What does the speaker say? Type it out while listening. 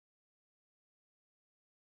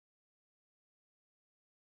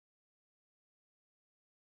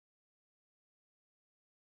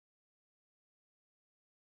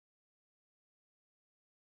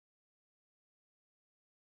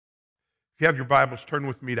If you have your Bibles, turn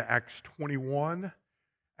with me to Acts 21.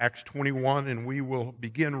 Acts 21, and we will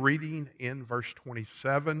begin reading in verse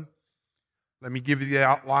 27. Let me give you the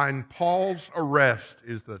outline. Paul's arrest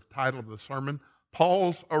is the title of the sermon.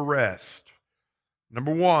 Paul's arrest.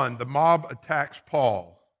 Number one, the mob attacks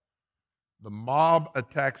Paul. The mob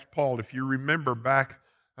attacks Paul. If you remember back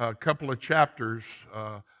a couple of chapters,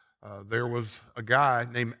 there was a guy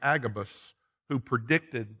named Agabus who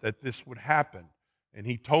predicted that this would happen. And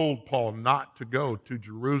he told Paul not to go to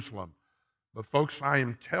Jerusalem. But folks, I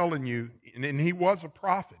am telling you, and he was a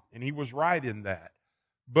prophet, and he was right in that.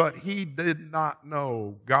 But he did not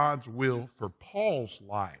know God's will for Paul's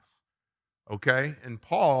life. Okay? And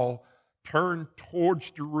Paul turned towards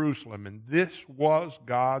Jerusalem, and this was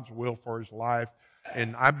God's will for his life.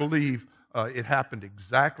 And I believe it happened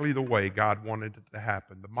exactly the way God wanted it to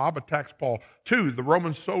happen. The mob attacks Paul. 2, the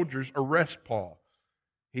Roman soldiers arrest Paul.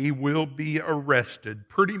 He will be arrested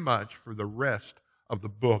pretty much for the rest of the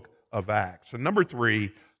book of Acts. And number 3,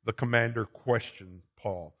 the commander questions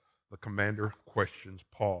Paul. The commander questions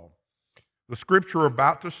Paul. The scripture we're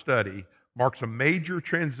about to study marks a major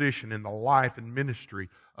transition in the life and ministry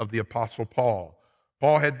of the Apostle Paul.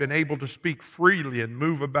 Paul had been able to speak freely and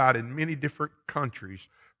move about in many different countries,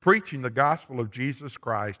 preaching the gospel of Jesus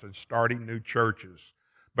Christ and starting new churches.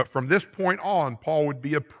 But from this point on, Paul would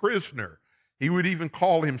be a prisoner. He would even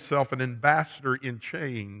call himself an ambassador in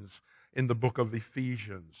chains in the book of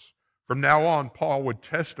Ephesians. From now on, Paul would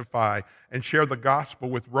testify and share the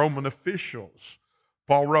gospel with Roman officials.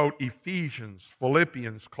 Paul wrote Ephesians,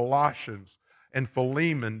 Philippians, Colossians, and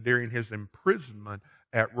Philemon during his imprisonment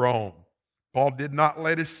at Rome. Paul did not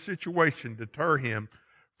let his situation deter him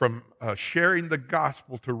from sharing the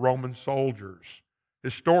gospel to Roman soldiers.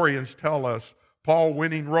 Historians tell us Paul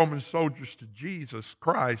winning Roman soldiers to Jesus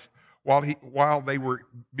Christ while they were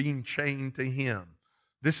being chained to him.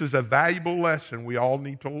 This is a valuable lesson we all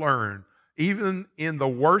need to learn. Even in the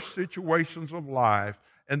worst situations of life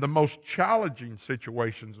and the most challenging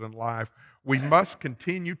situations in life, we must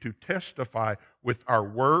continue to testify with our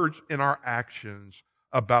words and our actions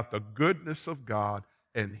about the goodness of God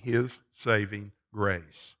and His saving grace.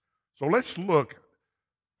 So let's look at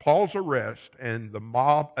Paul's arrest and the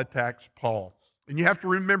mob attacks Paul. And you have to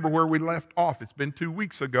remember where we left off. It's been 2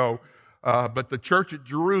 weeks ago, but the church at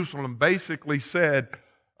Jerusalem basically said,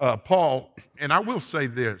 Paul, and I will say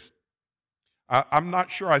this, I'm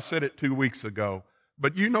not sure I said it 2 weeks ago,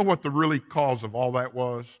 but you know what the really cause of all that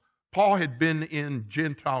was? Paul had been in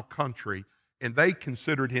Gentile country, and they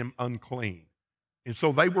considered him unclean. And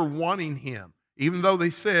so they were wanting him, even though they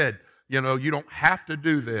said, you don't have to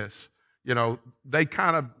do this. They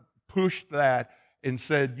kind of pushed that and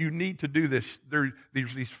said, you need to do this.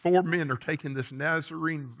 There's these 4 men are taking this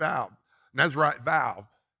Nazarite vow,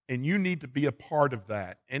 and you need to be a part of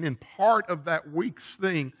that. And in part of that week's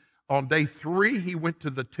thing, on day 3, he went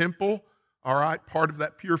to the temple, all right, part of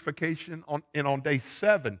that purification. And on day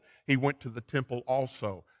 7, he went to the temple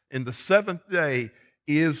also. And the 7th day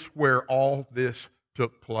is where all this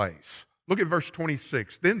took place. Look at verse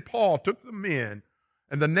 26. Then Paul took the men,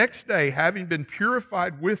 and the next day, having been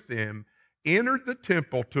purified with them, entered the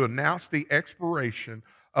temple to announce the expiration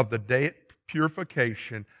of the day of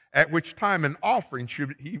purification, at which time an offering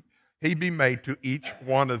should he be made to each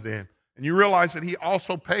one of them. And you realize that he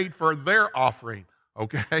also paid for their offering,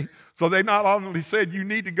 okay? So they not only said, you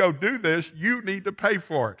need to go do this, you need to pay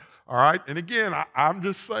for it, all right? And again, I'm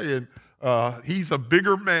just saying, he's a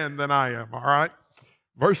bigger man than I am, all right?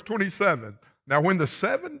 Verse 27, now when the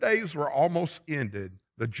 7 days were almost ended,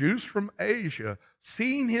 the Jews from Asia,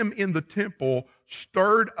 seeing him in the temple,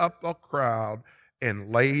 stirred up the crowd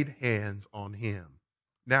and laid hands on him.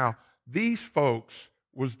 Now, these folks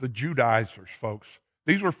was the Judaizers, folks.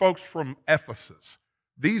 These were folks from Ephesus.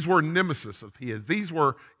 These were nemesis of his. These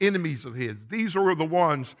were enemies of his. These were the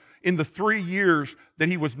ones in the 3 years that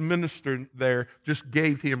he was ministering there just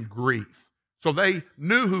gave him grief. So they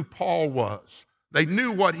knew who Paul was. They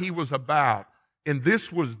knew what he was about. And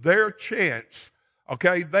this was their chance.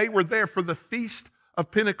 Okay, they were there for the Feast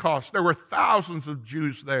of Pentecost. There were thousands of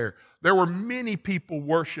Jews there. There were many people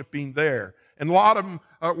worshiping there. And a lot of them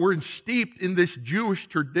were steeped in this Jewish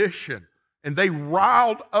tradition. And they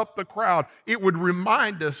riled up the crowd. It would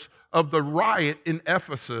remind us of the riot in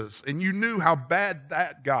Ephesus. And you knew how bad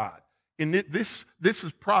that got. And this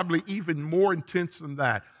is probably even more intense than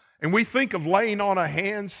that. And we think of laying on of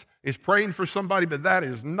hands as praying for somebody, but that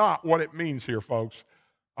is not what it means here, folks.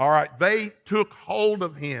 All right, they took hold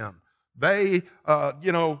of him. They,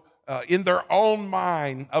 in their own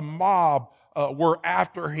mind, a mob were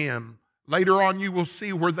after him. Later on, you will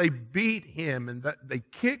see where they beat him and that they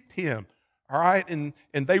kicked him. All right, and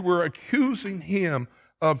they were accusing him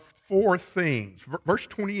of four things. Verse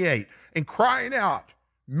 28, and crying out,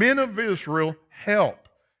 men of Israel, help.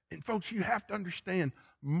 And folks, you have to understand,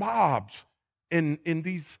 mobs and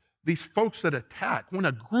these folks that attack, when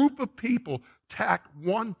a group of people attack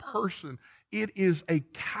one person, it is a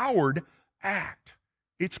coward act.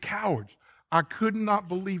 It's cowards. I could not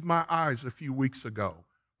believe my eyes a few weeks ago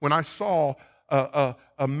when I saw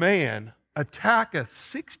a man attack a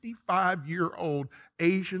 65-year-old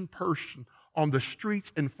Asian person on the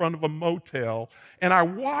streets in front of a motel. And I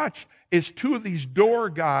watched as two of these door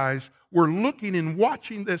guys were looking and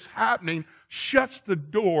watching this happening, shuts the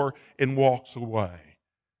door and walks away.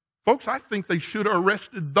 Folks, I think they should have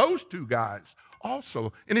arrested those two guys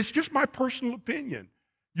also. And it's just my personal opinion.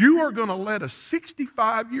 You are going to let a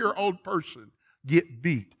 65-year-old person get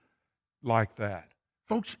beat like that.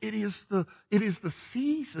 Folks, it is the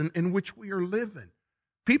season in which we are living.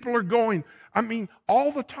 People are going,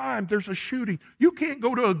 all the time there's a shooting. You can't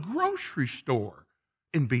go to a grocery store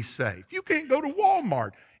and be safe. You can't go to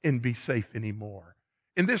Walmart and be safe anymore.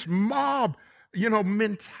 And this mob,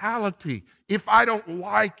 mentality, if I don't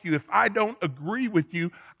like you, if I don't agree with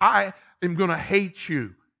you, I am going to hate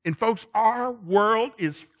you. And folks, our world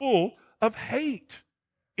is full of hate.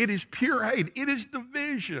 It is pure hate. It is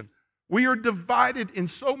division. We are divided in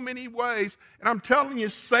so many ways. And I'm telling you,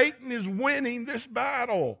 Satan is winning this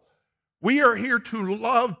battle. We are here to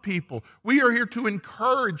love people. We are here to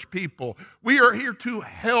encourage people. We are here to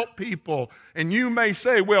help people. And you may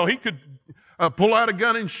say, well, he could pull out a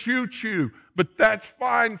gun and shoot you. But that's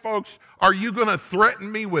fine, folks. Are you going to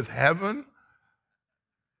threaten me with heaven?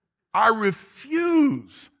 I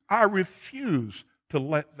refuse to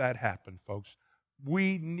let that happen, folks.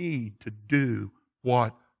 We need to do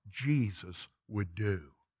what Jesus would do.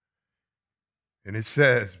 And it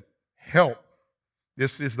says, help.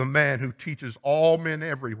 This is the man who teaches all men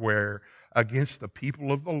everywhere against the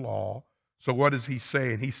people of the law. So what is he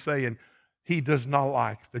saying? He's saying he does not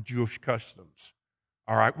like the Jewish customs.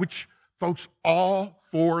 All right, which, folks, all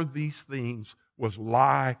four of these things was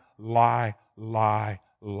lie, lie, lie,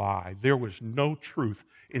 lie. There was no truth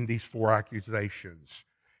in these four accusations.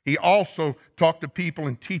 He also talked to people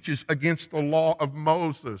and teaches against the law of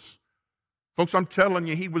Moses. Folks, I'm telling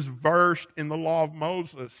you, he was versed in the law of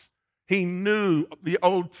Moses. He knew the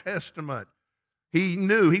Old Testament. He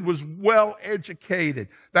knew. He was well educated.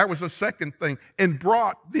 That was the second thing. And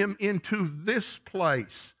brought them into this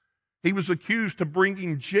place. He was accused of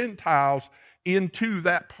bringing Gentiles into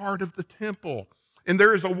that part of the temple. And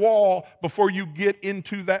there is a wall before you get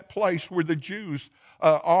into that place where the Jews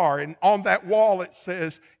are. And on that wall it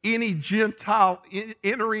says, any Gentile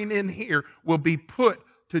entering in here will be put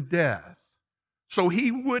to death. So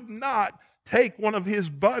he would not take one of his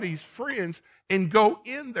buddies, friends, and go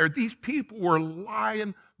in there. These people were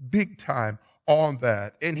lying big time on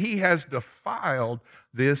that. And he has defiled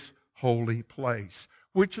this holy place,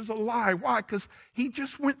 which is a lie. Why? Because he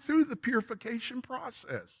just went through the purification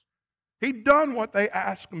process. He'd done what they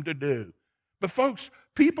asked him to do. But folks,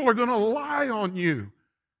 people are going to lie on you.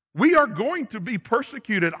 We are going to be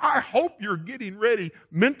persecuted. I hope you're getting ready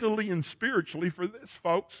mentally and spiritually for this,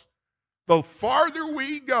 folks. The farther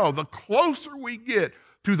we go, the closer we get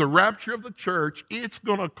to the rapture of the church, it's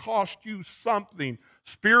going to cost you something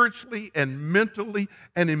spiritually and mentally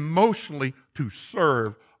and emotionally to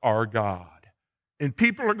serve our God. And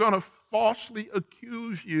people are going to falsely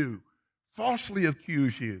accuse you. Falsely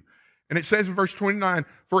accuse you. And it says in verse 29,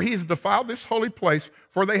 for he has defiled this holy place,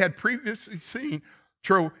 for they had previously seen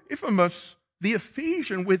Trophimus, the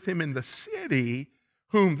Ephesian, with him in the city,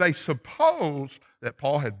 whom they supposed that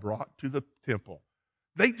Paul had brought to the temple.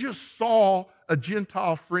 They just saw a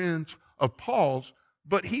Gentile friend of Paul's,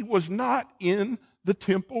 but he was not in the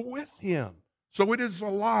temple with him. So it is a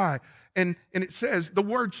lie. And it says the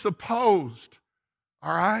word supposed.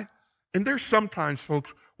 All right? And there's sometimes,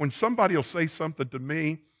 folks, when somebody will say something to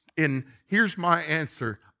me, and here's my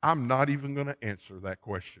answer, I'm not even going to answer that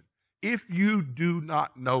question. If you do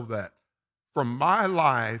not know that from my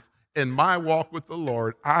life and my walk with the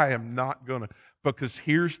Lord, I am not going to, because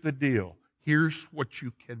here's the deal. Here's what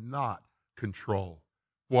you cannot control,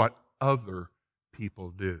 what other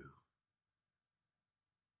people do.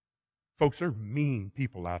 Folks, there are mean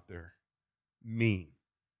people out there. Mean.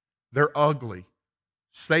 They're ugly.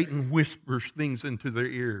 Satan whispers things into their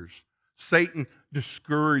ears. Satan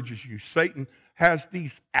discourages you. Satan has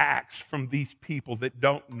these acts from these people that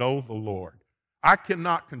don't know the Lord. I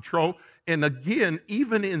cannot control. And again,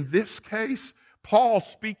 even in this case, Paul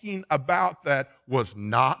speaking about that was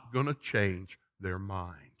not going to change their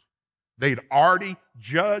mind. They'd already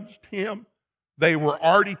judged him. They were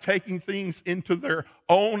already taking things into their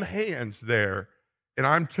own hands there. And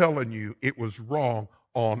I'm telling you, it was wrong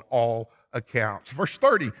on all accounts. Verse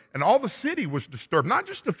 30, and all the city was disturbed, not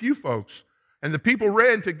just a few folks. And the people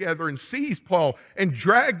ran together and seized Paul and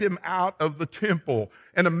dragged him out of the temple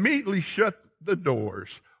and immediately shut the doors.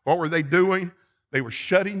 What were they doing? They were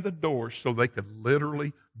shutting the doors so they could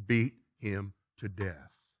literally beat him to death.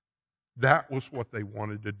 That was what they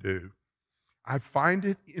wanted to do. I find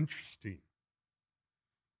it interesting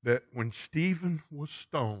that when Stephen was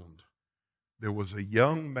stoned, there was a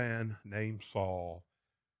young man named Saul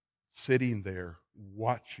sitting there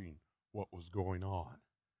watching what was going on.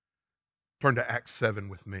 Turn to Acts 7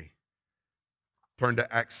 with me. Turn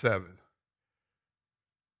to Acts 7.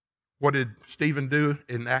 What did Stephen do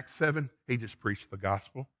in Acts 7? He just preached the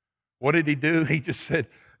gospel. What did he do? He just said,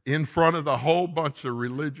 in front of the whole bunch of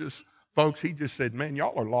religious folks, he just said, man,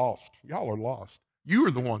 y'all are lost. Y'all are lost. You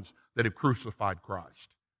are the ones that have crucified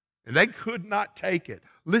Christ. And they could not take it.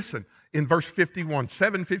 Listen, in verse 51,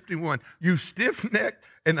 751, you stiff-necked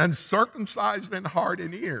and uncircumcised in heart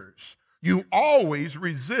and ears. You always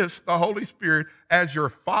resist the Holy Spirit as your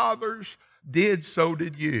fathers did, so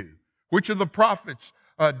did you. Which of the prophets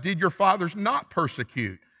did your fathers not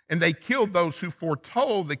persecute? And they killed those who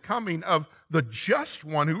foretold the coming of the just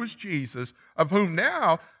one, who is Jesus, of whom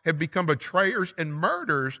now have become betrayers and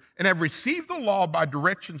murderers, and have received the law by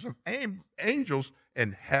directions of angels,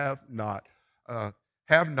 and have not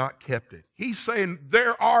kept it. He's saying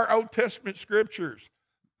there are Old Testament scriptures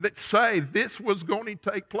that say this was going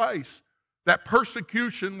to take place, that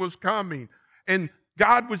persecution was coming, and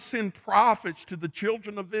God would send prophets to the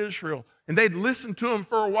children of Israel, and they'd listen to them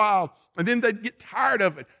for a while, and then they'd get tired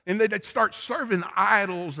of it, and they'd start serving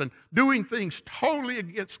idols and doing things totally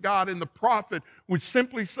against God, and the prophet would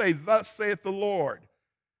simply say, thus saith the Lord.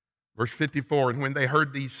 Verse 54, and when they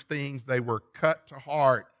heard these things, they were cut to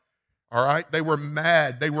heart. All right? They were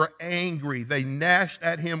mad. They were angry. They gnashed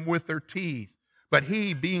at him with their teeth. But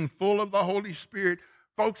he, being full of the Holy Spirit,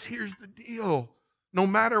 folks, here's the deal. No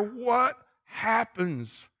matter what happens,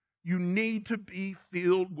 you need to be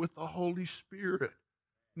filled with the Holy Spirit.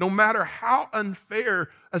 No matter how unfair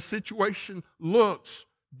a situation looks,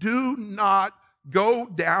 do not go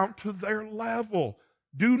down to their level.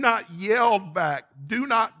 Do not yell back. Do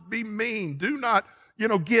not be mean. Do not,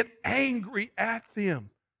 get angry at them.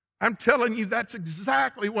 I'm telling you, that's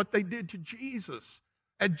exactly what they did to Jesus,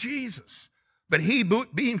 at Jesus. But he,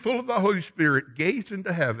 being full of the Holy Spirit, gazed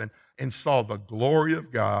into heaven and saw the glory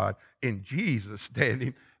of God and Jesus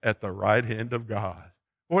standing at the right hand of God.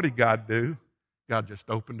 What did God do? God just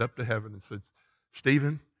opened up to heaven and said,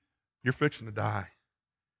 Stephen, you're fixing to die.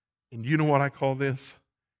 And you know what I call this?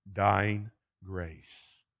 Dying grace.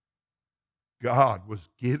 God was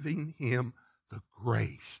giving him the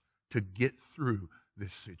grace to get through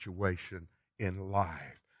this situation in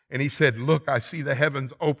life. And he said, look, I see the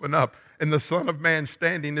heavens open up and the Son of Man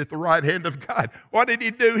standing at the right hand of God. What did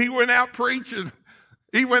he do? He went out preaching.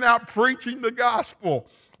 He went out preaching the gospel.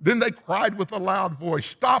 Then they cried with a loud voice,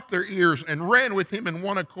 stopped their ears, and ran with him in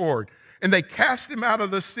one accord. And they cast him out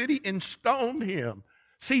of the city and stoned him.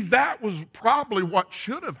 See, that was probably what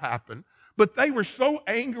should have happened. But they were so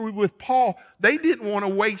angry with Paul, they didn't want to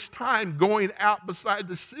waste time going out beside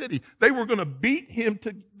the city. They were going to beat him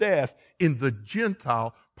to death in the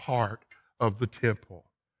Gentile part of the temple.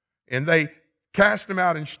 And they cast him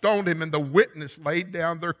out and stoned him, and the witness laid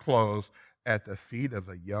down their clothes at the feet of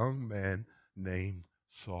a young man named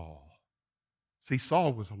Saul. See,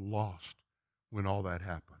 Saul was lost when all that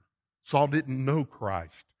happened. Saul didn't know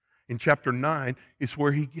Christ. In chapter 9 is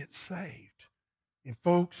where he gets saved. And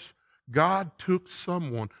folks, God took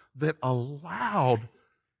someone that allowed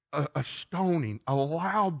a stoning,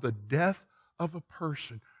 allowed the death of a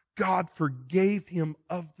person. God forgave him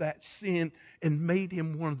of that sin and made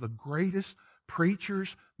him one of the greatest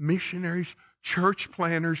preachers, missionaries, church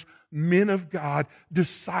planners, men of God,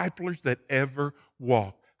 disciples that ever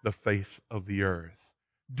walked the face of the earth.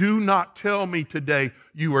 Do not tell me today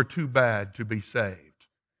you are too bad to be saved.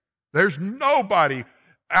 There's nobody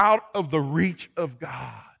out of the reach of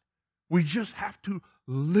God. We just have to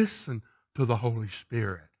listen to the Holy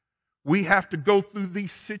Spirit. We have to go through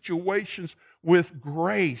these situations with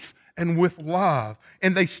grace and with love.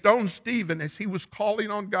 And they stoned Stephen as he was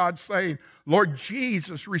calling on God, saying, Lord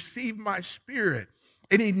Jesus, receive my spirit.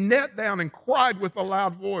 And he knelt down and cried with a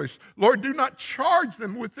loud voice, Lord, do not charge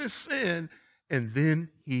them with this sin. And then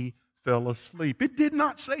he fell asleep. It did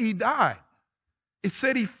not say he died. It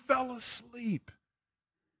said he fell asleep.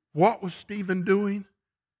 What was Stephen doing?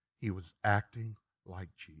 He was acting like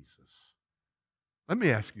Jesus. Let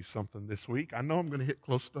me ask you something this week. I know I'm going to hit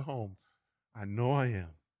close to home. I know I am.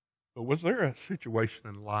 But was there a situation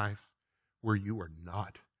in life where you are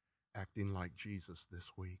not acting like Jesus this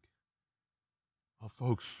week? Oh,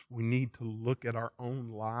 folks, we need to look at our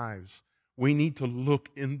own lives. We need to look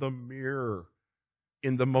in the mirror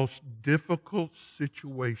in the most difficult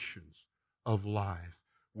situations of life.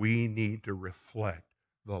 We need to reflect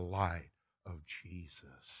the light of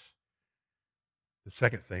Jesus. The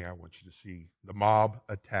second thing I want you to see, the mob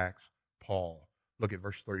attacks Paul. Look at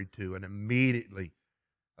verse 32. And immediately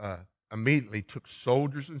took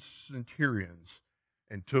soldiers and centurions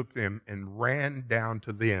and took them and ran down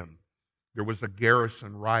to them. There was a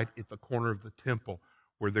garrison right at the corner of the temple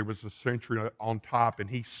where there was a sentry on top, and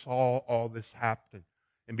he saw all this happen.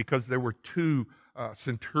 And because there were two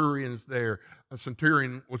centurions there, a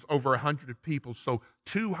centurion was over 100 people, so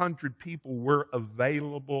 200 people were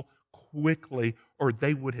available quickly, or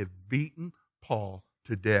they would have beaten Paul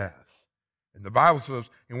to death. And the Bible says,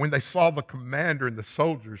 and when they saw the commander and the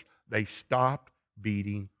soldiers, they stopped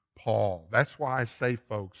beating Paul. That's why I say,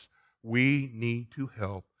 folks, we need to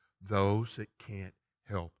help those that can't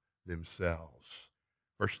help themselves.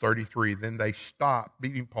 Verse 33, then they stopped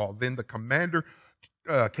beating Paul. Then the commander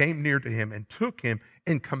came near to him and took him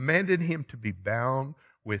and commanded him to be bound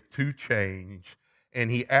with 2 chains.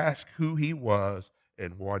 And he asked who he was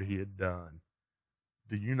and what he had done.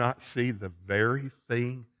 Do you not see the very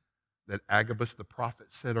thing that Agabus the prophet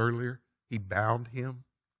said earlier? He bound him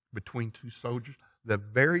between 2 soldiers. The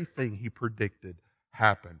very thing he predicted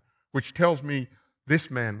happened, which tells me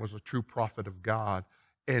this man was a true prophet of God,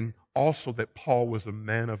 and also that Paul was a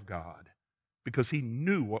man of God, because he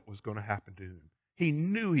knew what was going to happen to him. He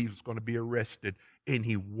knew he was going to be arrested, and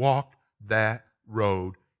he walked that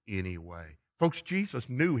road anyway. Folks, Jesus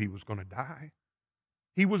knew he was going to die.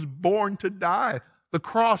 He was born to die. The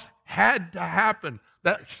cross had to happen.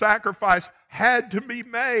 That sacrifice had to be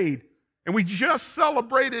made. And we just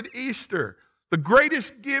celebrated Easter. The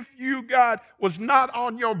greatest gift you got was not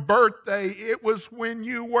on your birthday. It was when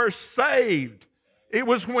you were saved. It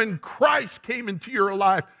was when Christ came into your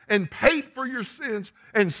life and paid for your sins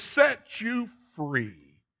and set you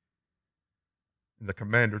free. And the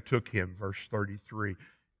commander took him, verse 33,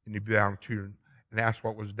 and he bound to him and asked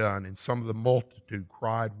what was done. And some of the multitude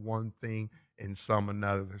cried one thing and some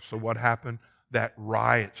another. So what happened? That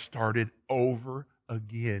riot started over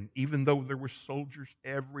again, even though there were soldiers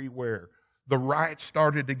everywhere. The riot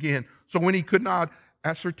started again. So when he could not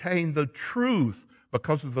ascertain the truth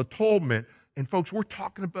because of the tumult, and folks, we're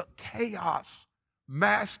talking about chaos,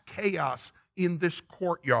 mass chaos in this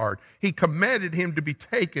courtyard, he commanded him to be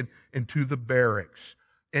taken into the barracks.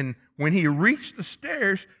 And when he reached the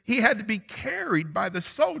stairs, he had to be carried by the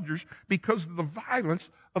soldiers because of the violence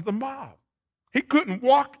of the mob. He couldn't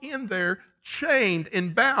walk in there chained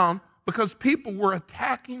and bound because people were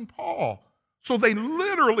attacking Paul. So they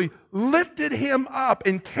literally lifted him up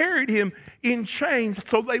and carried him in chains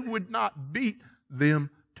so they would not beat them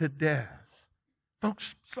to death.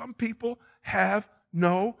 Folks, some people have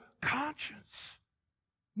no conscience.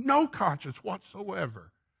 No conscience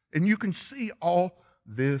whatsoever. And you can see all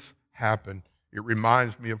this happen. It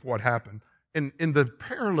reminds me of what happened. And the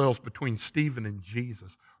parallels between Stephen and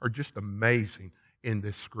Jesus are just amazing in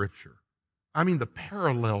this scripture. I mean, the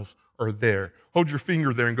parallels are there. Hold your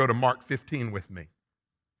finger there and go to Mark 15 with me.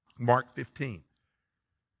 Mark 15.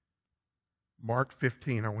 Mark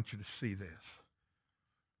 15, I want you to see this.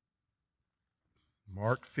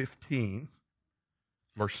 Mark 15,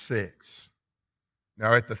 verse 6.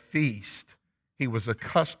 Now at the feast, he was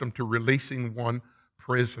accustomed to releasing one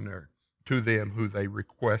prisoner to them who they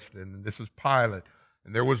requested. And this is Pilate.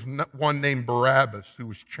 And there was one named Barabbas who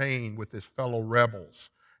was chained with his fellow rebels.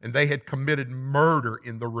 And they had committed murder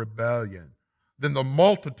in the rebellion. Then the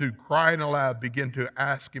multitude, crying aloud, began to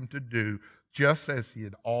ask him to do just as he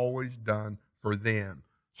had always done for them.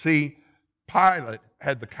 See, Pilate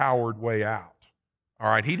had the coward way out. All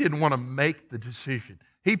right, he didn't want to make the decision.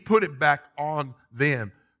 He put it back on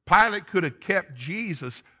them. Pilate could have kept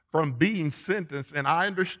Jesus from being sentenced, and I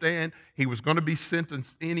understand he was going to be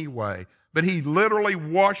sentenced anyway. But he literally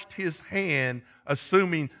washed his hand,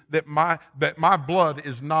 assuming that my blood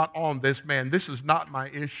is not on this man. This is not my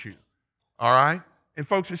issue. All right? And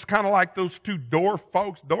folks, it's kind of like those two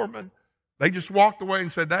doormen. They just walked away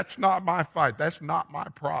and said, that's not my fight. That's not my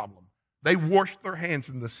problem. They washed their hands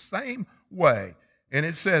in the same way. And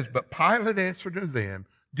it says, but Pilate answered to them,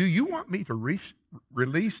 do you want me to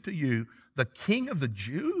release to you the king of the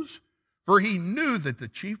Jews? For he knew that the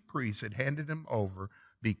chief priests had handed him over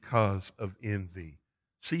because of envy.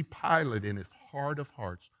 See, Pilate in his heart of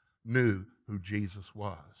hearts knew who Jesus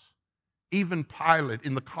was. Even Pilate,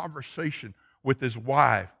 in the conversation with his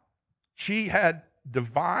wife, She had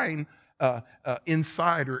divine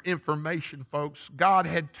insider information, folks. God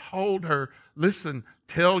had told her, listen,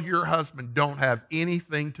 tell your husband, don't have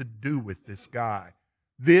anything to do with this guy.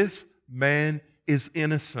 This man is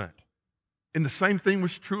innocent. And the same thing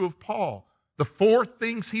was true of Paul. The 4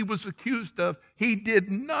 things he was accused of, he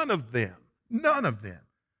did none of them. None of them.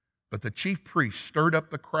 But the chief priest stirred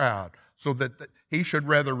up the crowd so that he should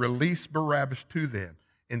rather release Barabbas to them.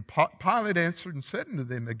 And Pilate answered and said unto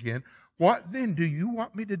them again, what then do you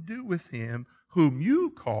want me to do with him whom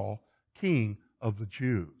you call King of the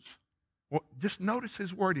Jews? Well, just notice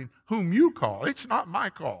his wording, whom you call. It's not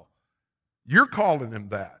my call. You're calling him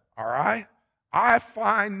that, all right? I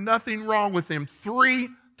find nothing wrong with him. 3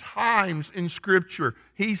 times in Scripture,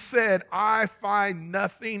 he said, I find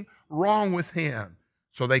nothing wrong with him.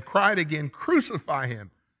 So they cried again, crucify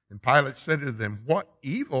him. And Pilate said to them, what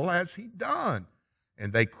evil has he done?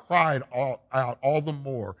 And they cried out all the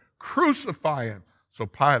more, crucify him. So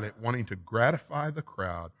Pilate, wanting to gratify the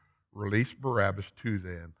crowd, released Barabbas to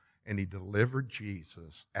them, and he delivered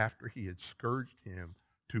Jesus after he had scourged him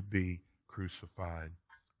to be crucified.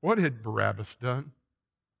 What had Barabbas done?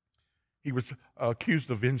 He was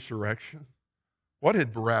accused of insurrection. What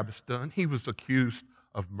had Barabbas done? He was accused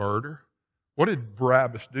of murder. What did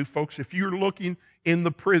Barabbas do? Folks, if you're looking in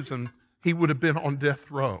the prison, he would have been on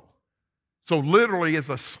death row. So literally, as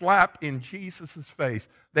a slap in Jesus' face,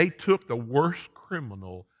 they took the worst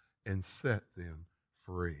criminal and set them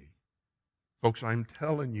free. Folks, I'm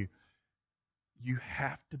telling you, you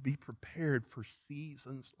have to be prepared for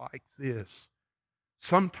seasons like this.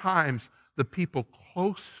 Sometimes the people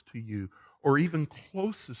close to you or even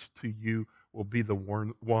closest to you will be the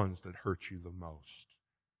ones that hurt you the most.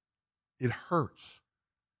 It hurts.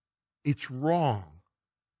 It's wrong.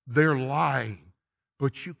 They're lying.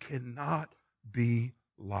 But you cannot be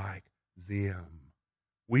like them.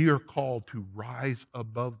 We are called to rise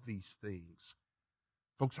above these things.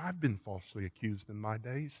 Folks, I've been falsely accused in my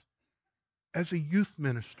days. As a youth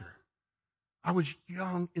minister, I was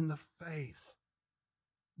young in the faith.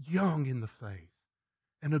 Young in the faith.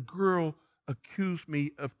 And a girl accused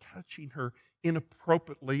me of touching her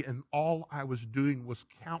inappropriately, and all I was doing was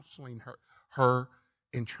counseling her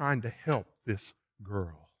and trying to help this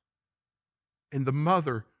girl. And the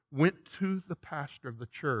mother went to the pastor of the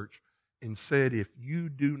church and said, if you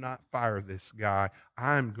do not fire this guy,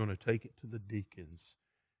 I'm going to take it to the deacons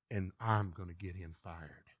and I'm going to get him fired.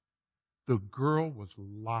 The girl was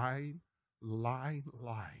lying.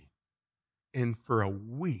 And for a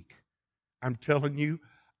week, I'm telling you,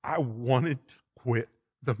 I wanted to quit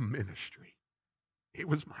the ministry. It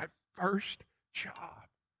was my first job.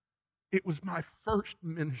 It was my first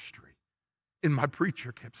ministry. And my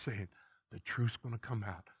preacher kept saying, the truth's going to come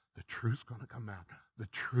out. The truth's going to come out. The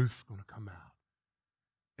truth's going to come out.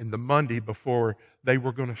 And the Monday before they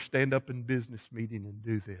were going to stand up in business meeting and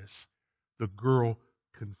do this, the girl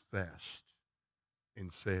confessed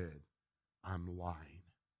and said, I'm lying.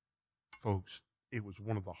 Folks, it was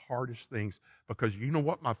one of the hardest things because you know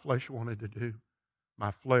what my flesh wanted to do?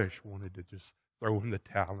 My flesh wanted to just throw in the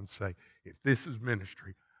towel and say, if this is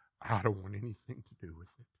ministry, I don't want anything to do with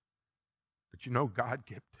it. But you know, God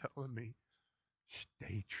kept telling me,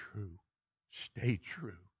 stay true. Stay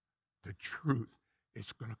true. The truth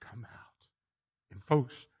is going to come out. And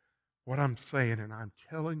folks, what I'm saying, and I'm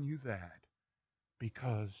telling you that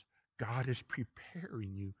because God is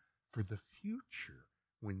preparing you for the future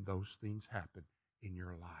when those things happen in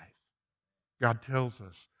your life. God tells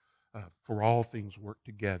us, for all things work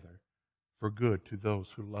together for good to those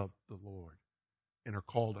who love the Lord and are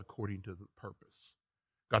called according to the purpose.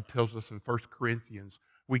 God tells us in 1 Corinthians,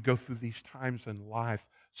 we go through these times in life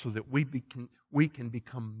so that we can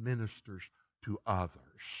become ministers to others.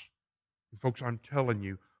 And folks, I'm telling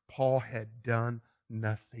you, Paul had done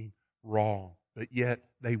nothing wrong, but yet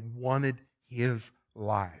they wanted his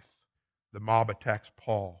life. The mob attacks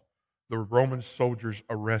Paul. The Roman soldiers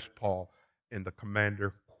arrest Paul, and the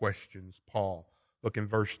commander questions Paul. Look in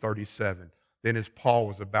verse 37. Then as Paul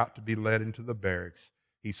was about to be led into the barracks,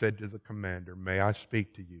 he said to the commander, may I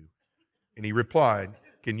speak to you? And he replied,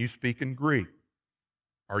 can you speak in Greek?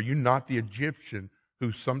 Are you not the Egyptian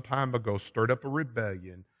who some time ago stirred up a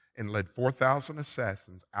rebellion and led 4,000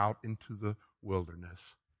 assassins out into the wilderness?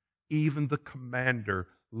 Even the commander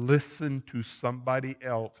listened to somebody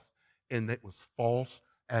else, and it was false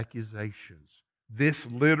accusations. This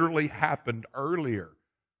literally happened earlier.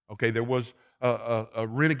 Okay, there was a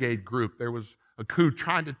renegade group. There was a coup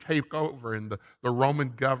trying to take over in the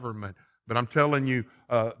Roman government. But I'm telling you,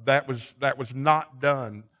 that was not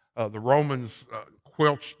done. The Romans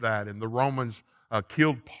quelched that, and the Romans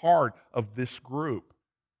killed part of this group.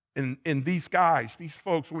 And these guys, these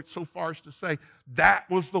folks went so far as to say, that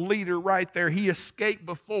was the leader right there. He escaped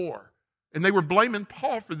before. And they were blaming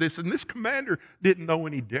Paul for this. And this commander didn't know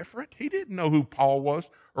any different. He didn't know who Paul was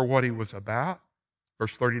or what he was about.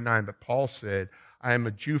 Verse 39, but Paul said, I am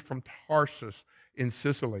a Jew from Tarsus in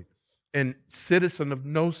Sicily, and citizen of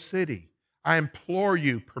no city. I implore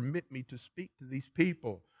you, permit me to speak to these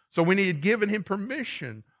people. So when he had given him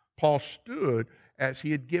permission, Paul stood as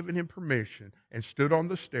he had given him permission and stood on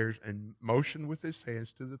the stairs and motioned with his hands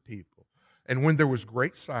to the people. And when there was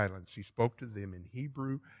great silence, he spoke to them in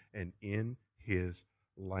Hebrew and in his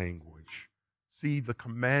language. See, the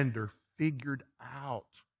commander figured out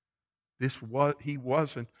he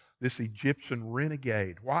wasn't this Egyptian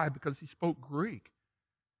renegade. Why? Because he spoke Greek.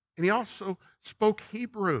 And he also spoke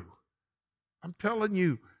Hebrew. I'm telling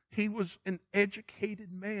you, he was an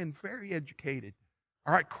educated man, very educated.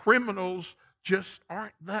 All right, criminals just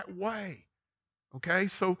aren't that way. Okay,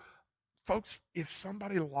 so folks, if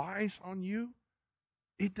somebody lies on you,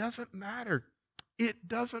 it doesn't matter. It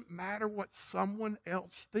doesn't matter what someone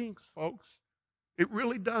else thinks, folks. It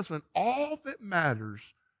really doesn't. All that matters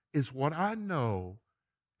is what I know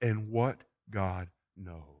and what God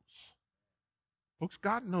knows. Folks,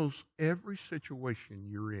 God knows every situation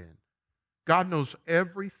you're in. God knows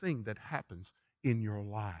everything that happens in your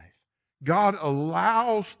life. God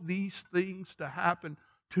allows these things to happen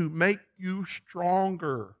to make you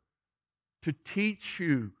stronger, to teach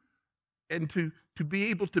you, and to be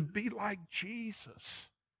able to be like Jesus.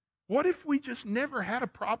 What if we just never had a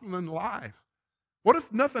problem in life? What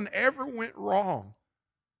if nothing ever went wrong?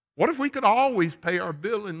 What if we could always pay our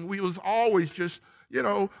bill and we was always just,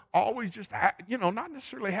 not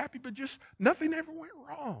necessarily happy, but just nothing ever went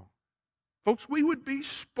wrong? Folks, we would be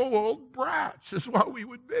spoiled brats is what we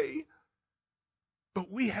would be.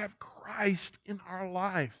 But we have Christ in our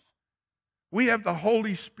life. We have the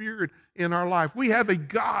Holy Spirit in our life. We have a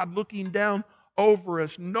God looking down over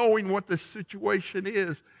us, knowing what the situation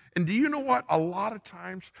is. And do you know what? A lot of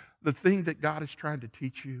times, the thing that God is trying to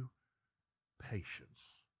teach you, patience.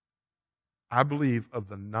 I believe of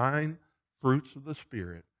the 9 fruits of the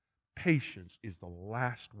Spirit, patience is the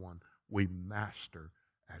last one we master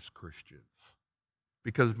as Christians.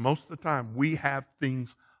 Because most of the time, we have things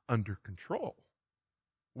under control.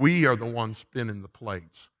 We are the ones spinning the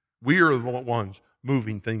plates. We are the ones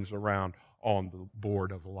moving things around on the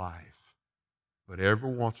board of life. But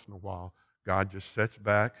every once in a while, God just sits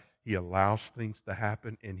back, He allows things to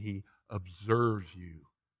happen, and He observes you.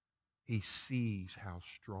 He sees how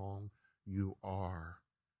strong you are.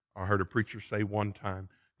 I heard a preacher say one time,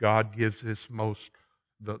 God gives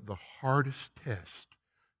the hardest test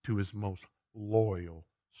to His most loyal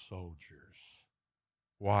soldiers.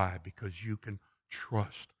 Why? Because you can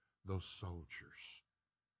trust those soldiers.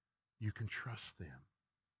 You can trust them.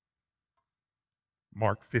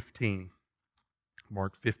 Mark 15.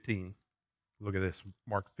 Look at this.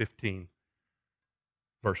 Mark 15,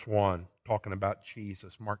 verse 1, talking about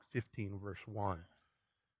Jesus. Mark 15, verse 1.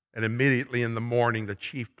 And immediately in the morning, the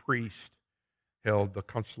chief priest held the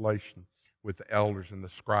consultation with the elders and the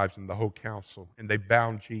scribes and the whole council. And they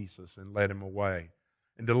bound Jesus and led him away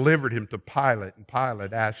and delivered him to Pilate. And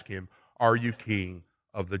Pilate asked him, "Are you king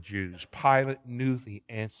of the Jews?" Pilate knew the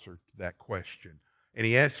answer to that question. And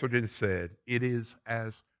he answered and said, "It is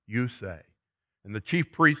as you say." And the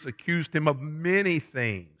chief priests accused him of many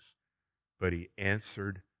things, but he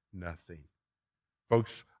answered nothing.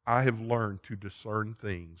 Folks, I have learned to discern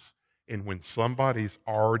things, and when somebody's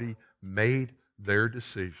already made their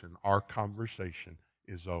decision, our conversation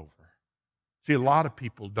is over. See, a lot of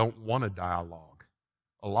people don't want a dialogue.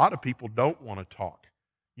 A lot of people don't want to talk.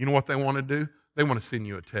 You know what they want to do? They want to send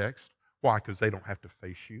you a text. Why? Because they don't have to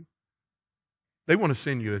face you. They want to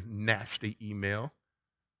send you a nasty email.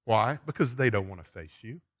 Why? Because they don't want to face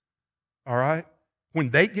you. All right? When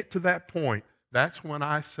they get to that point, that's when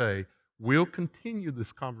I say, we'll continue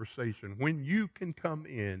this conversation. When you can come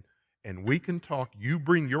in and we can talk, you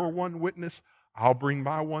bring your one witness, I'll bring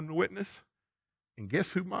my one witness. And guess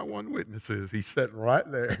who my one witness is? He's sitting right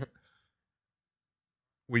there.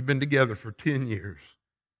 We've been together for 10 years,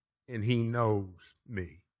 and he knows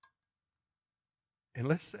me. And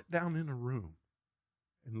let's sit down in a room,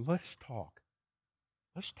 and let's talk.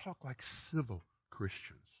 Let's talk like civil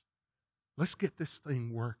Christians. Let's get this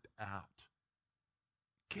thing worked out.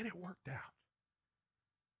 Get it worked out.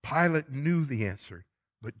 Pilate knew the answer,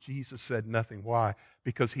 but Jesus said nothing. Why?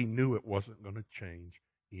 Because he knew it wasn't going to change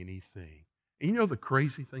anything. And you know the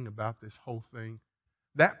crazy thing about this whole thing?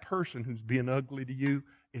 That person who's being ugly to you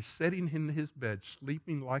is sitting in his bed,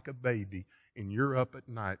 sleeping like a baby, and you're up at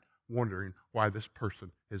night wondering why this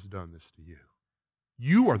person has done this to you.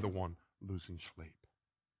 You are the one losing sleep.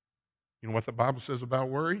 You know what the Bible says about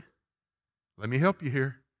worry? Let me help you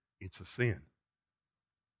here. It's a sin.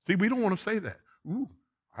 See, we don't want to say that. Ooh,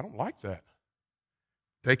 I don't like that.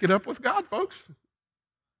 Take it up with God, folks.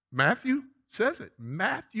 Matthew says it.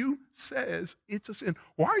 Matthew says it's a sin.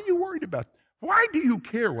 Why are you worried about it? Why do you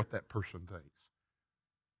care what that person thinks?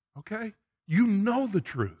 Okay? You know the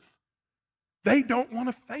truth. They don't want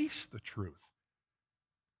to face the truth.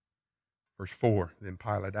 Verse 4, then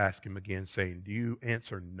Pilate asked him again, saying, do you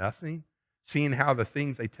answer nothing, seeing how the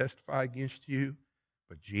things they testify against you?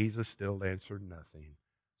 But Jesus still answered nothing.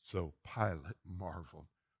 So Pilate marveled.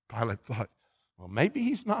 Pilate thought, well, maybe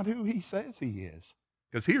he's not who he says he is.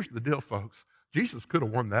 Because here's the deal, folks. Jesus could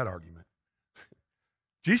have won that argument.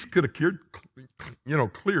 Jesus could have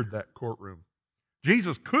cleared that courtroom.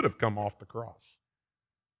 Jesus could have come off the cross.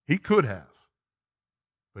 He could have.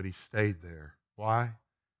 But he stayed there. Why?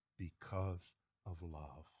 Because of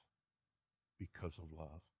love. Because of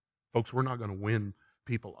love. Folks, we're not going to win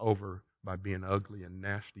people over by being ugly and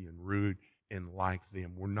nasty and rude and like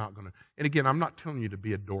them. We're not going to. And again, I'm not telling you to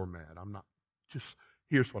be a doormat. I'm not.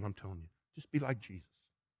 Here's what I'm telling you. Just be like Jesus.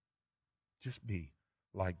 Just be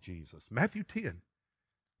like Jesus. Matthew 10.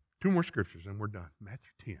 2 more scriptures and we're done.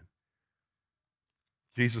 Matthew 10.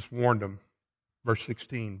 Jesus warned them. Verse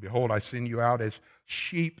 16, behold, I send you out as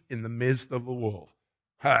sheep in the midst of the wolves.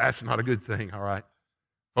 That's not a good thing, all right?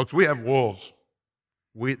 Folks, we have wolves.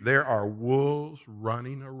 There are wolves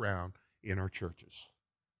running around in our churches.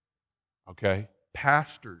 Okay?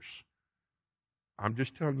 Pastors. I'm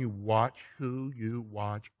just telling you, watch who you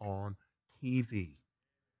watch on TV.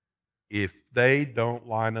 If they don't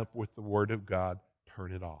line up with the Word of God,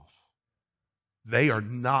 turn it off. They are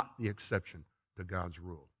not the exception to God's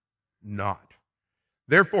rule. Not.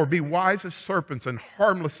 Therefore, be wise as serpents and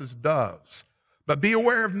harmless as doves. But be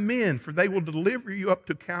aware of men, for they will deliver you up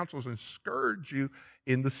to councils and scourge you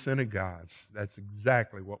in the synagogues. That's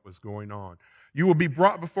exactly what was going on. You will be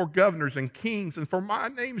brought before governors and kings, and for my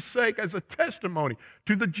name's sake, as a testimony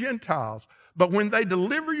to the Gentiles. But when they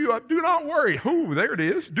deliver you up, do not worry. Ooh, there it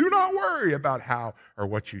is. Do not worry about how or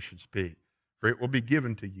what you should speak. For it will be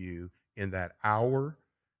given to you in that hour.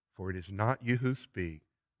 For it is not you who speak,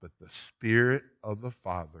 but the Spirit of the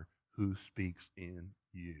Father who speaks in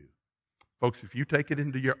you. Folks, if you take it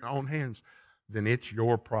into your own hands, then it's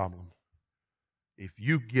your problem. If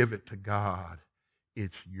you give it to God,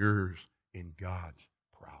 it's yours and God's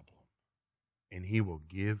problem. And He will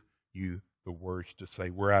give you the words to say.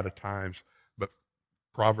 We're out of times, but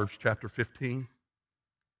Proverbs chapter 15,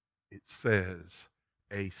 it says,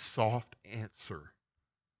 a soft answer,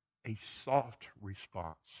 a soft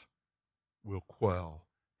response will quell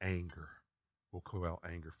anger. Will quell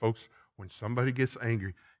anger. Folks, when somebody gets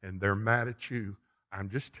angry and they're mad at you, I'm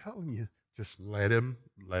just telling you, just let them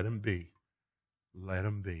be. Let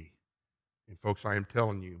them be. And folks, I am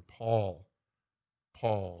telling you, Paul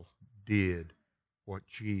did what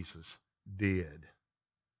Jesus did.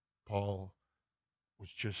 Paul was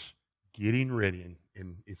just getting ready,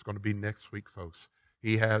 and it's going to be next week, folks.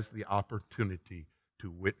 He has the opportunity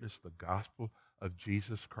to witness the gospel of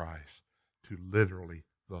Jesus Christ to literally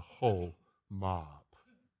the whole mob.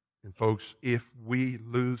 And folks, if we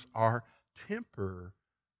lose our temper,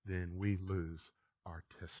 then we lose our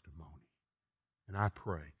testimony. And I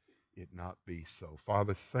pray it not be so.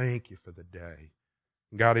 Father, thank you for the day.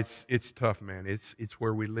 God, it's tough, man. It's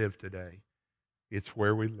where we live today. It's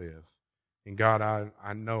where we live. And God,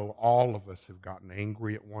 I know all of us have gotten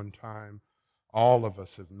angry at one time. All of us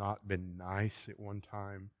have not been nice at one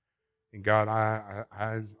time. And God,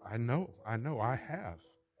 I know I have.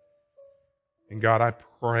 And God, I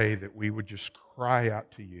pray that we would just cry out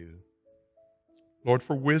to you, Lord,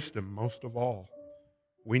 for wisdom most of all.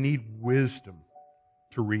 We need wisdom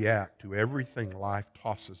to react to everything life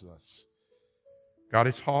tosses us. God,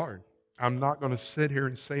 it's hard. I'm not going to sit here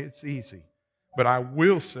and say it's easy, but I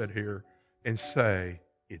will sit here and say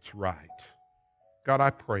it's right. God,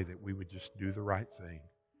 I pray that we would just do the right thing.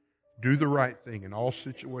 Do the right thing in all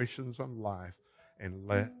situations of life and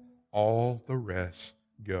let all the rest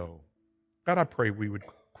go. God, I pray we would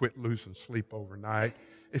quit losing sleep overnight,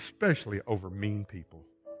 especially over mean people.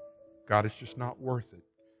 God, it's just not worth it.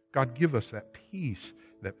 God, give us that peace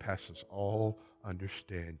that passes all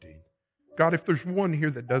understanding. God, if there's one here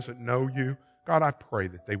that doesn't know you, God, I pray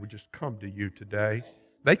that they would just come to you today.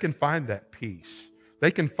 They can find that peace. They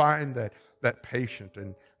can find that patience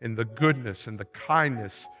and the goodness and the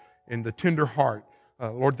kindness and the tender heart,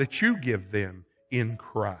 Lord, that you give them in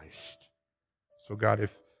Christ. So, God, if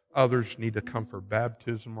others need to come for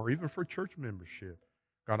baptism or even for church membership,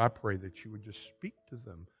 God, I pray that you would just speak to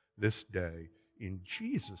them this day In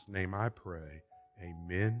Jesus' name I pray.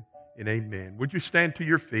 Amen and amen. Would you stand to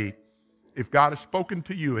your feet? If God has spoken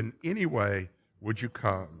to you in any way, would you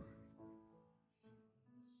come?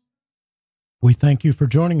 We thank you for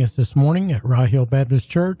joining us this morning at Rye Hill Baptist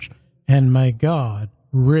Church, and may God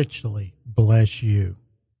richly bless you.